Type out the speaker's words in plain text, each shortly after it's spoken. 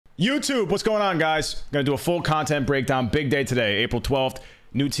YouTube, what's going on, guys? Gonna do a full content breakdown. Big day today, April 12th.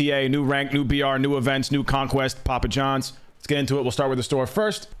 New TA, new rank, new BR, new events, new conquest, Papa John's. Let's get into it. We'll start with the store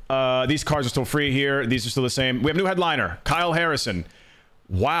first. These cards are still free here. These are still the same. We have a new headliner, Kyle Harrison.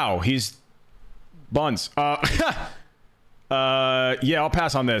 Wow, he's buns. Yeah, I'll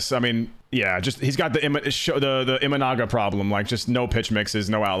pass on this. I mean, yeah, just he's got the Imanaga problem, like just no pitch mixes,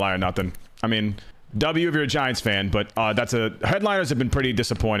 no outlier, nothing. I mean, W if you're a Giants fan, but headliners have been pretty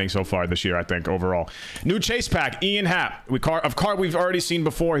disappointing so far this year, I think, overall. New chase pack, Ian Happ. Card we've already seen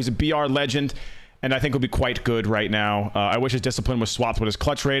before. He's a BR legend, and I think he'll be quite good right now. I wish his discipline was swapped with his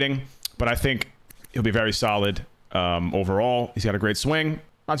clutch rating, but I think he'll be very solid overall. He's got a great swing.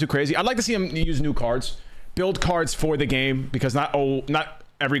 Not too crazy. I'd like to see him use new cards. Build cards for the game, because not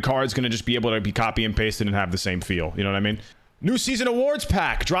every card's going to just be able to be copy and pasted and have the same feel. You know what I mean? New season awards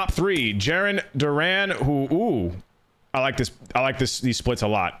pack, drop 3. Jaron Duran, I like these splits a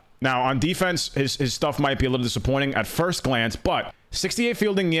lot. Now on defense, his stuff might be a little disappointing at first glance, but 68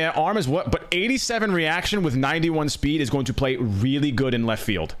 fielding, yeah, arm is what, but 87 reaction with 91 speed is going to play really good in left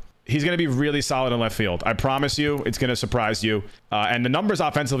field. He's going to be really solid in left field. I promise you, it's going to surprise you. And the numbers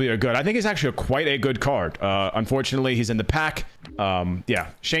offensively are good. I think he's actually quite a good card. Unfortunately, he's in the pack. Yeah,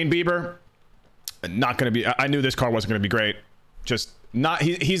 Shane Bieber, not going to be. I knew this card wasn't going to be great. Just not.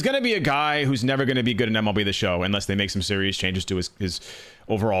 He's going to be a guy who's never going to be good in MLB the Show unless they make some serious changes to his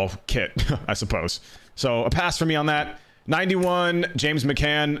overall kit, I suppose. So a pass for me on that. 91, James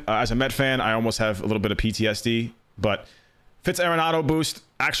McCann. As a Met fan, I almost have a little bit of PTSD, but Fitz Arenado boost,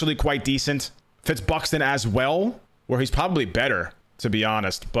 actually quite decent. Fitz Buxton as well, where he's probably better, to be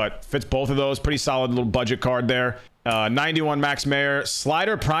honest. But fits both of those. Pretty solid little budget card there. 91 Max Mayer.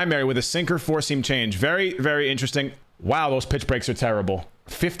 Slider primary with a sinker four-seam change. Very, very interesting. Wow, those pitch breaks are terrible.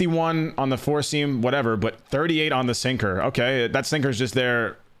 51 on the four-seam, whatever, but 38 on the sinker. Okay, that sinker's just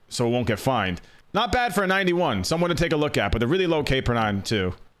there so it won't get fined. Not bad for a 91. Someone to take a look at, but a really low K per 9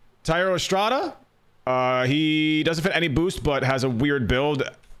 too. Tyro Estrada. He doesn't fit any boost, but has a weird build.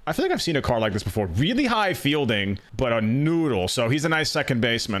 I feel like I've seen a card like this before. Really high fielding, but a noodle. So he's a nice second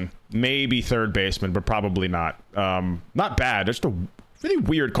baseman. Maybe third baseman, but probably not. Not bad. Just a really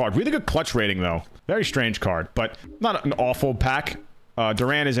weird card. Really good clutch rating, though. Very strange card, but not an awful pack.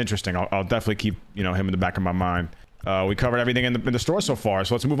 Duran is interesting. I'll definitely keep him in the back of my mind. We covered everything in the store so far.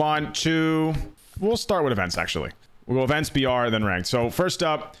 So let's move on to... We'll start with events, actually. We'll go events, BR, then ranked. So first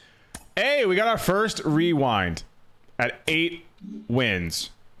up... Hey, we got our first rewind at 8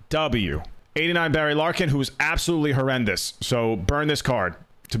 wins. W. 89 Barry Larkin, who's absolutely horrendous. So burn this card,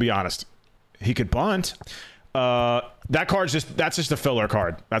 to be honest. He could bunt. That card's that's just a filler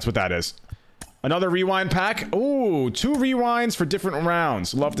card. That's what that is. Another rewind pack. Ooh, 2 rewinds for different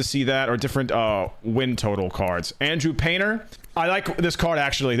rounds. Love to see that. Or different win total cards. Andrew Painter. I like this card,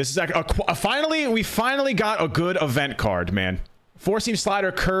 actually. This is we finally got a good event card, man. Four-seam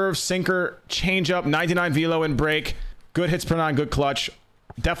slider, curve, sinker, changeup, 99 velo and break. Good hits per 9, good clutch.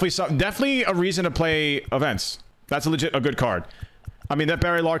 Definitely a reason to play events. That's a good card. I mean, that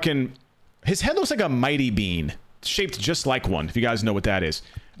Barry Larkin, his head looks like a mighty bean. It's shaped just like one, if you guys know what that is.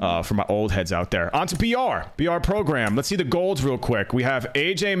 For my old heads out there. On to BR program. Let's see the golds real quick. We have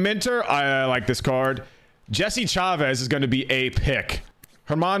AJ Minter. I like this card. Jesse Chavez is going to be a pick.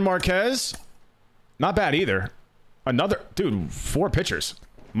 Herman Marquez. Not bad either. Another dude, 4 pitchers.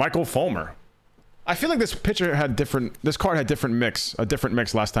 Michael Fulmer. I feel like this pitcher had this card had a different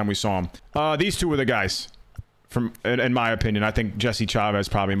mix last time we saw him. These two were the guys. In my opinion, I think Jesse Chavez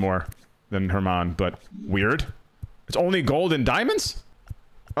probably more than Herman, but weird. It's only gold and diamonds?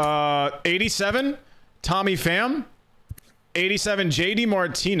 87 Tommy Pham. 87 JD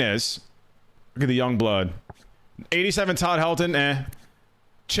Martinez. Look at the young blood. 87 Todd Helton,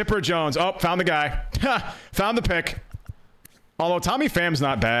 Chipper Jones. Oh, found the guy. Found the pick. Although Tommy Pham's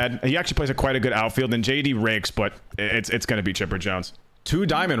not bad. He actually plays quite a good outfield. And JD rakes, but it's going to be Chipper Jones. 2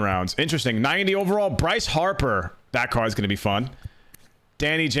 diamond rounds. Interesting. 90 overall. Bryce Harper. That card's going to be fun.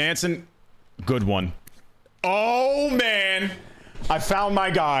 Danny Jansen. Good one. Oh, man. I found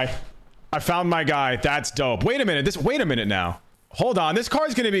my guy. That's dope. Wait a minute now. Hold on. This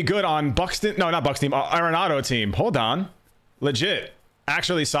card's going to be good on Buxton. No, not Buxton. Arenado team. Hold on. Legit.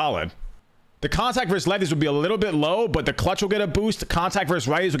 Actually solid. The contact versus lefties will be a little bit low, but the clutch will get a boost. Contact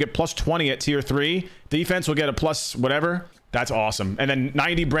versus righties will get plus 20 at tier 3. Defense will get a plus whatever. That's awesome. And then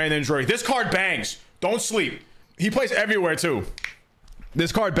 90 Brandon Drury. This card bangs. Don't sleep. He plays everywhere too.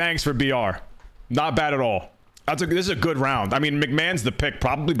 This card bangs for BR. Not bad at all. This is a good round. I mean, McMahon's the pick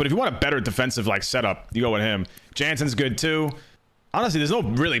probably, but if you want a better defensive like setup, you go with him. Jansen's good too. Honestly, there's no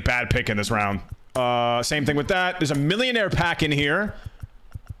really bad pick in this round. Same thing with that. There's a millionaire pack in here.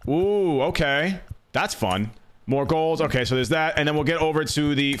 Ooh, okay. That's fun. More goals. Okay, so there's that. And then we'll get over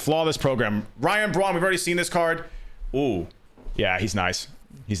to the flawless program. Ryan Braun, we've already seen this card. Ooh. Yeah, he's nice.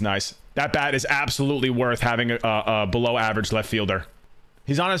 He's nice. That bat is absolutely worth having a below average left fielder.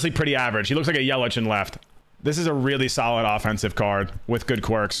 He's honestly pretty average. He looks like a Yelich in left. This is a really solid offensive card with good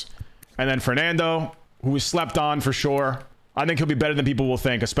quirks. And then Fernando, who is slept on for sure. I think he'll be better than people will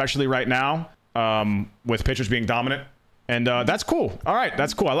think, especially right now with pitchers being dominant. And that's cool. All right,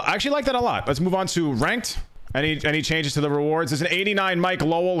 that's cool. I actually like that a lot. Let's move on to ranked. Any changes to the rewards? There's an 89 Mike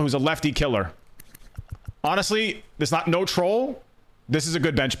Lowell, who's a lefty killer. Honestly, there's no troll. This is a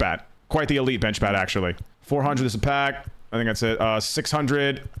good bench bat. Quite the elite bench bat, actually. 400 is a pack. I think that's it.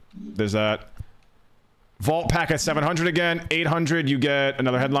 600. There's that. Vault pack at 700 again. 800, you get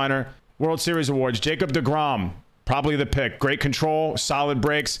another headliner. World Series awards. Jacob deGrom, probably the pick. Great control, solid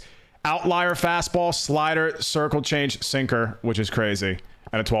breaks. Outlier fastball, slider, circle change, sinker, which is crazy.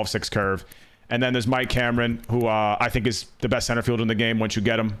 And a 12-6 curve. And then there's Mike Cameron, who I think is the best center fielder in the game once you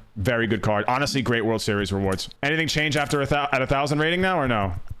get him. Very good card. Honestly, great World Series rewards. Anything change after at 1,000 rating now or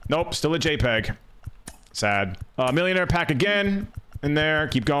no? Nope, still a JPEG. Sad. Millionaire pack again in there.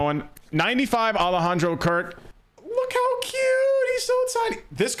 Keep going. 95 Alejandro Kirk. Look how cute. He's so tiny.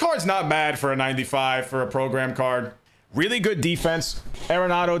 This card's not bad for a 95 for a program card. Really good defense.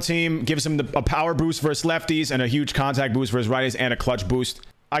 Arenado team gives him a power boost versus lefties and a huge contact boost versus righties and a clutch boost.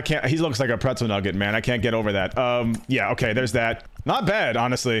 He looks like a pretzel nugget, man. I can't get over that. Yeah, okay, there's that. Not bad,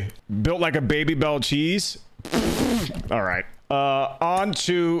 honestly. Built like a Baby Bell cheese. All right. On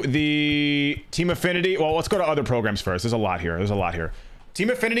to the Team Affinity. Well, let's go to other programs first. There's a lot here. Team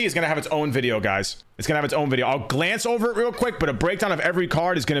Affinity is going to have its own video, guys. It's going to have its own video. I'll glance over it real quick, but a breakdown of every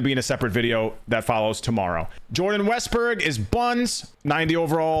card is going to be in a separate video that follows tomorrow. Jordan Westberg is Buns, 90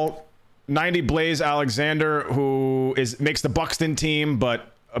 overall. 90 Blaze Alexander, who makes the Buxton team, but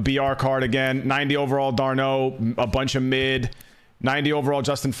a BR card again. 90 overall Darno, a bunch of mid. 90 overall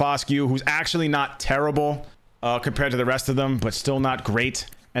Justin Foscue, who's actually not terrible compared to the rest of them, but still not great.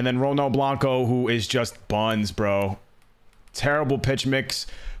 And then Ronald Blanco, who is just buns, bro. Terrible pitch mix.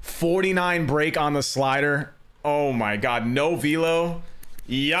 49 break on the slider. Oh my god, no velo.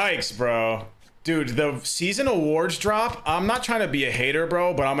 Yikes, bro. Dude, the season awards drop, I'm not trying to be a hater,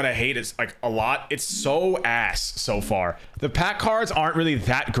 bro, but I'm gonna hate it like a lot. It's so ass so far. The pack cards aren't really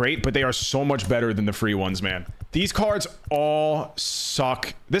that great, but they are so much better than the free ones, man. These cards all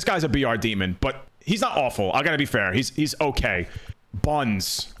suck. This guy's a BR demon, but he's not awful. I gotta be fair. He's okay.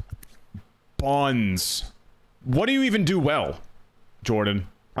 Buns. What do you even do well, Jordan?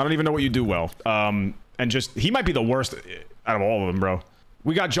 I don't even know what you do well. And just, he might be the worst out of all of them, bro.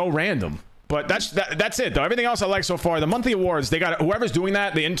 We got Joe Random. But that's it, though. Everything else I like so far. The monthly awards, they got whoever's doing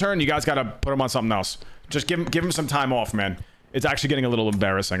that, the intern, you guys got to put him on something else. Just give him some time off, man. It's actually getting a little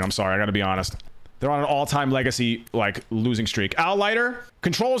embarrassing. I'm sorry. I got to be honest. They're on an all-time legacy, like, losing streak. Al Leiter,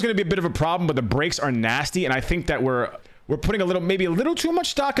 control is going to be a bit of a problem, but the breaks are nasty, and I think that we're putting maybe a little too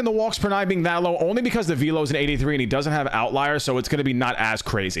much stock in the walks per nine being that low, only because the velo's an 83 and he doesn't have outliers, so it's going to be not as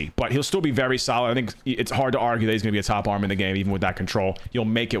crazy. But he'll still be very solid. I think it's hard to argue that he's going to be a top arm in the game, even with that control. You'll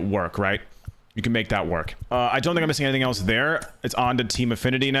make it work, right? You can make that work. I don't think I'm missing anything else there. It's on to Team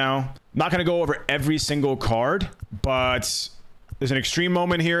Affinity now. Not going to go over every single card, but there's an extreme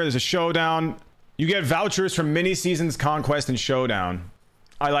moment here. There's a showdown. You get vouchers from mini seasons, conquest, and showdown.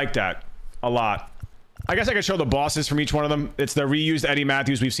 I like that a lot. I guess I could show the bosses from each one of them. It's the reused Eddie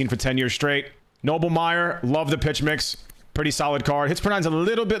Matthews we've seen for 10 years straight. Noble Meyer, love the pitch mix. Pretty solid card. Hits per nine's a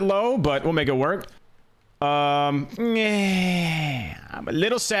little bit low, but we'll make it work. I'm a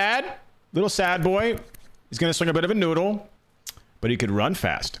little sad. Little sad boy. He's going to swing a bit of a noodle, but he could run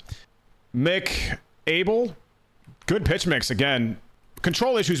fast. Mick Abel. Good pitch mix again.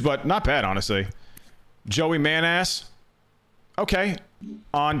 Control issues, but not bad, honestly. Joey Manass. Okay.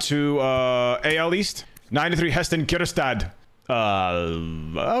 On to AL East. 93 Heston Kierstad.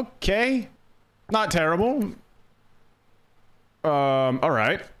 Okay. Not terrible. All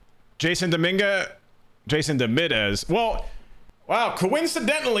right. Jason Dominguez. Well, wow,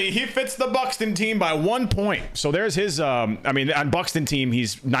 coincidentally, he fits the Buxton team by 1 point. So there's his, I mean, on Buxton team,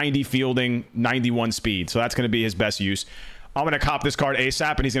 he's 90 fielding, 91 speed. So that's going to be his best use. I'm going to cop this card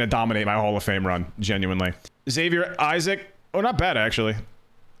ASAP, and he's going to dominate my Hall of Fame run, genuinely. Xavier Isaac. Oh, not bad, actually.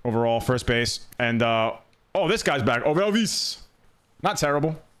 Overall, first base. And, oh, this guy's back. Oh, Elvis. Not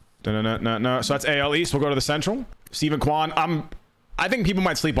terrible. No. So that's AL East. We'll go to the Central. Stephen Kwan. I think people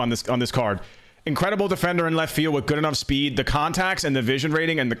might sleep on this card. Incredible defender in left field with good enough speed. The contacts and the vision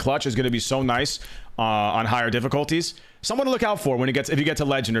rating and the clutch is going to be so nice on higher difficulties. Someone to look out for when if you get to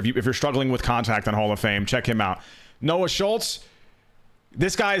Legend, or if you're struggling with contact on Hall of Fame, check him out. Noah Schultz.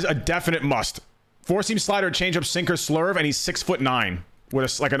 This guy's a definite must. Four-seam slider, changeup, sinker, slurve, and he's 6'9"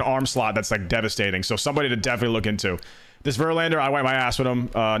 with like an arm slot that's like devastating. So somebody to definitely look into. This Verlander, I wipe my ass with him.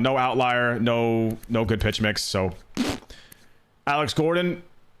 No outlier, no good pitch mix. So Alex Gordon, it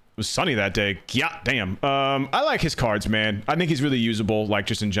was sunny that day. Yeah, damn. I like his cards, man. I think he's really usable, like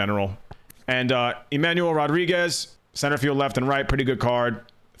just in general. And Emmanuel Rodriguez, center field, left and right, pretty good card.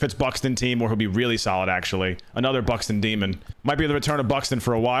 Fits Buxton team, where he'll be really solid, actually. Another Buxton demon. Might be the return of Buxton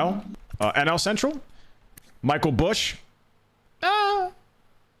for a while. NL Central. Michael Bush. All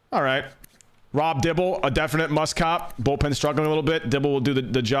right. Rob Dibble, a definite must cop. Bullpen struggling a little bit. Dibble will do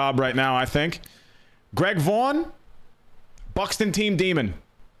the job right now, I think. Greg Vaughn. Buxton team demon.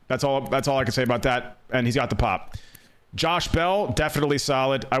 That's all I can say about that. And he's got the pop. Josh Bell, definitely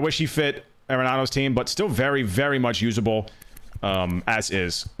solid. I wish he fit Arenado's team, but still very, very much usable. As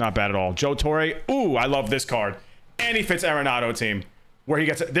is. Not bad at all. Joe Torre. Ooh, I love this card. And he fits Arenado team. Where he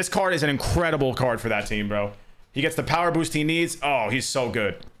gets... This card is an incredible card for that team, bro. He gets the power boost he needs. Oh, he's so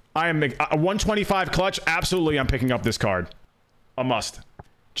good. I am... A 125 clutch. Absolutely, I'm picking up this card. A must.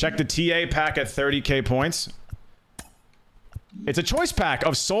 Check the TA pack at 30k points. It's a choice pack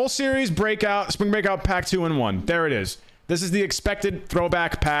of Soul Series Breakout, Spring Breakout Pack 2 in 1. There it is. This is the expected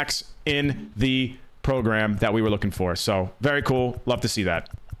throwback packs in the program that we were looking for. So very cool. Love to see that.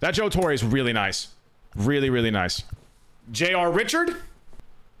 That Joe Torre is really nice. Really, really nice. J.R. Richard.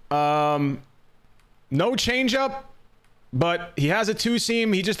 No changeup, but he has a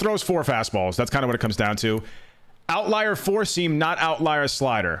 2-seam. He just throws 4 fastballs. That's kind of what it comes down to. Outlier 4-seam, not outlier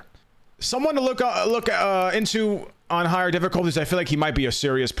slider. Someone to look into on higher difficulties. I feel like he might be a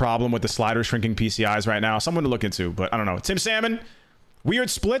serious problem with the slider shrinking PCIs right now. Someone to look into, but I don't know. Tim Salmon. Weird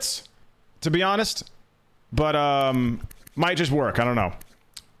splits, to be honest, but might just work. I don't know.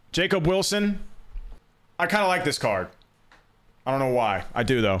 Jacob Wilson. I kind of like this card. I don't know why. I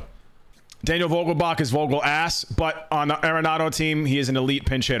do, though. Daniel Vogelbach is Vogel ass, but on the Arenado team, he is an elite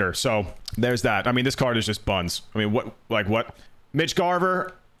pinch hitter. So there's that. I mean, this card is just buns. I mean, what? Like what? Mitch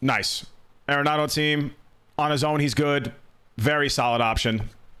Garver, nice. Arenado team, on his own, he's good. Very solid option.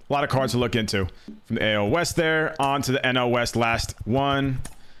 A lot of cards to look into. From the AL West there, on to the NL West last one.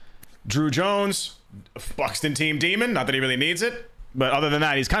 Drew Jones, Buxton team demon. Not that he really needs it, but other than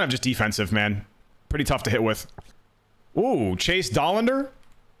that, he's kind of just defensive, man. Pretty tough to hit with. Ooh, Chase Dollander.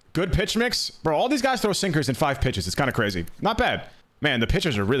 Good pitch mix. Bro, all these guys throw sinkers in 5 pitches. It's kind of crazy. Not bad. Man, the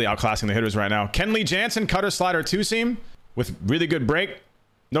pitchers are really outclassing the hitters right now. Kenley Jansen, cutter slider 2-seam with really good break.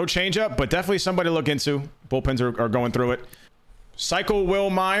 No changeup, but definitely somebody to look into. Bullpens are going through it. Cycle Will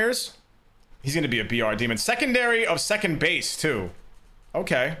Myers. He's going to be a BR demon. Secondary of second base, too.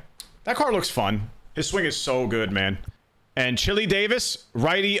 Okay. That card looks fun. His swing is so good, man. And Chili Davis,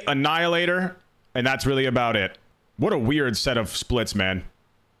 righty annihilator. And that's really about it. What a weird set of splits, man.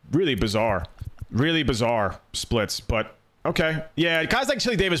 Really bizarre. Really bizarre splits, but okay. Yeah, guys like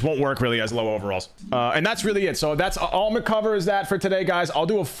Chili Davis won't work really as low overalls. And that's really it. So that's all I'm gonna cover is that for today, guys. I'll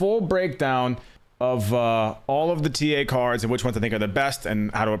do a full breakdown of all of the TA cards and which ones I think are the best and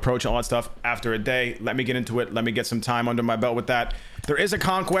how to approach all that stuff after a day. Let me get into it. Let me get some time under my belt with that. There is a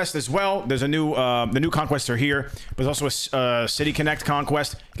Conquest as well. There's a new, the new Conquests are here, but there's also a City Connect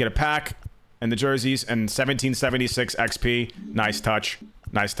Conquest. Get a pack and the jerseys and 1776 XP. Nice touch.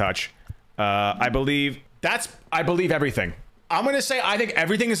 Nice touch. I believe everything. I'm going to say I think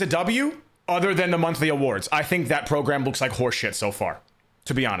everything is a W other than the monthly awards. I think that program looks like horseshit so far,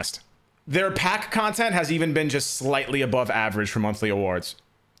 to be honest. Their pack content has even been just slightly above average for monthly awards.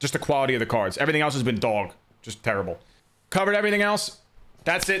 Just the quality of the cards. Everything else has been dog. Just terrible. Covered everything else.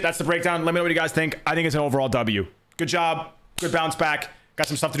 That's it. That's the breakdown. Let me know what you guys think. I think it's an overall W. Good job. Good bounce back. Got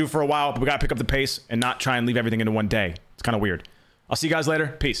some stuff to do for a while, but we got to pick up the pace and not try and leave everything into one day. It's kind of weird. I'll see you guys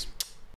later. Peace.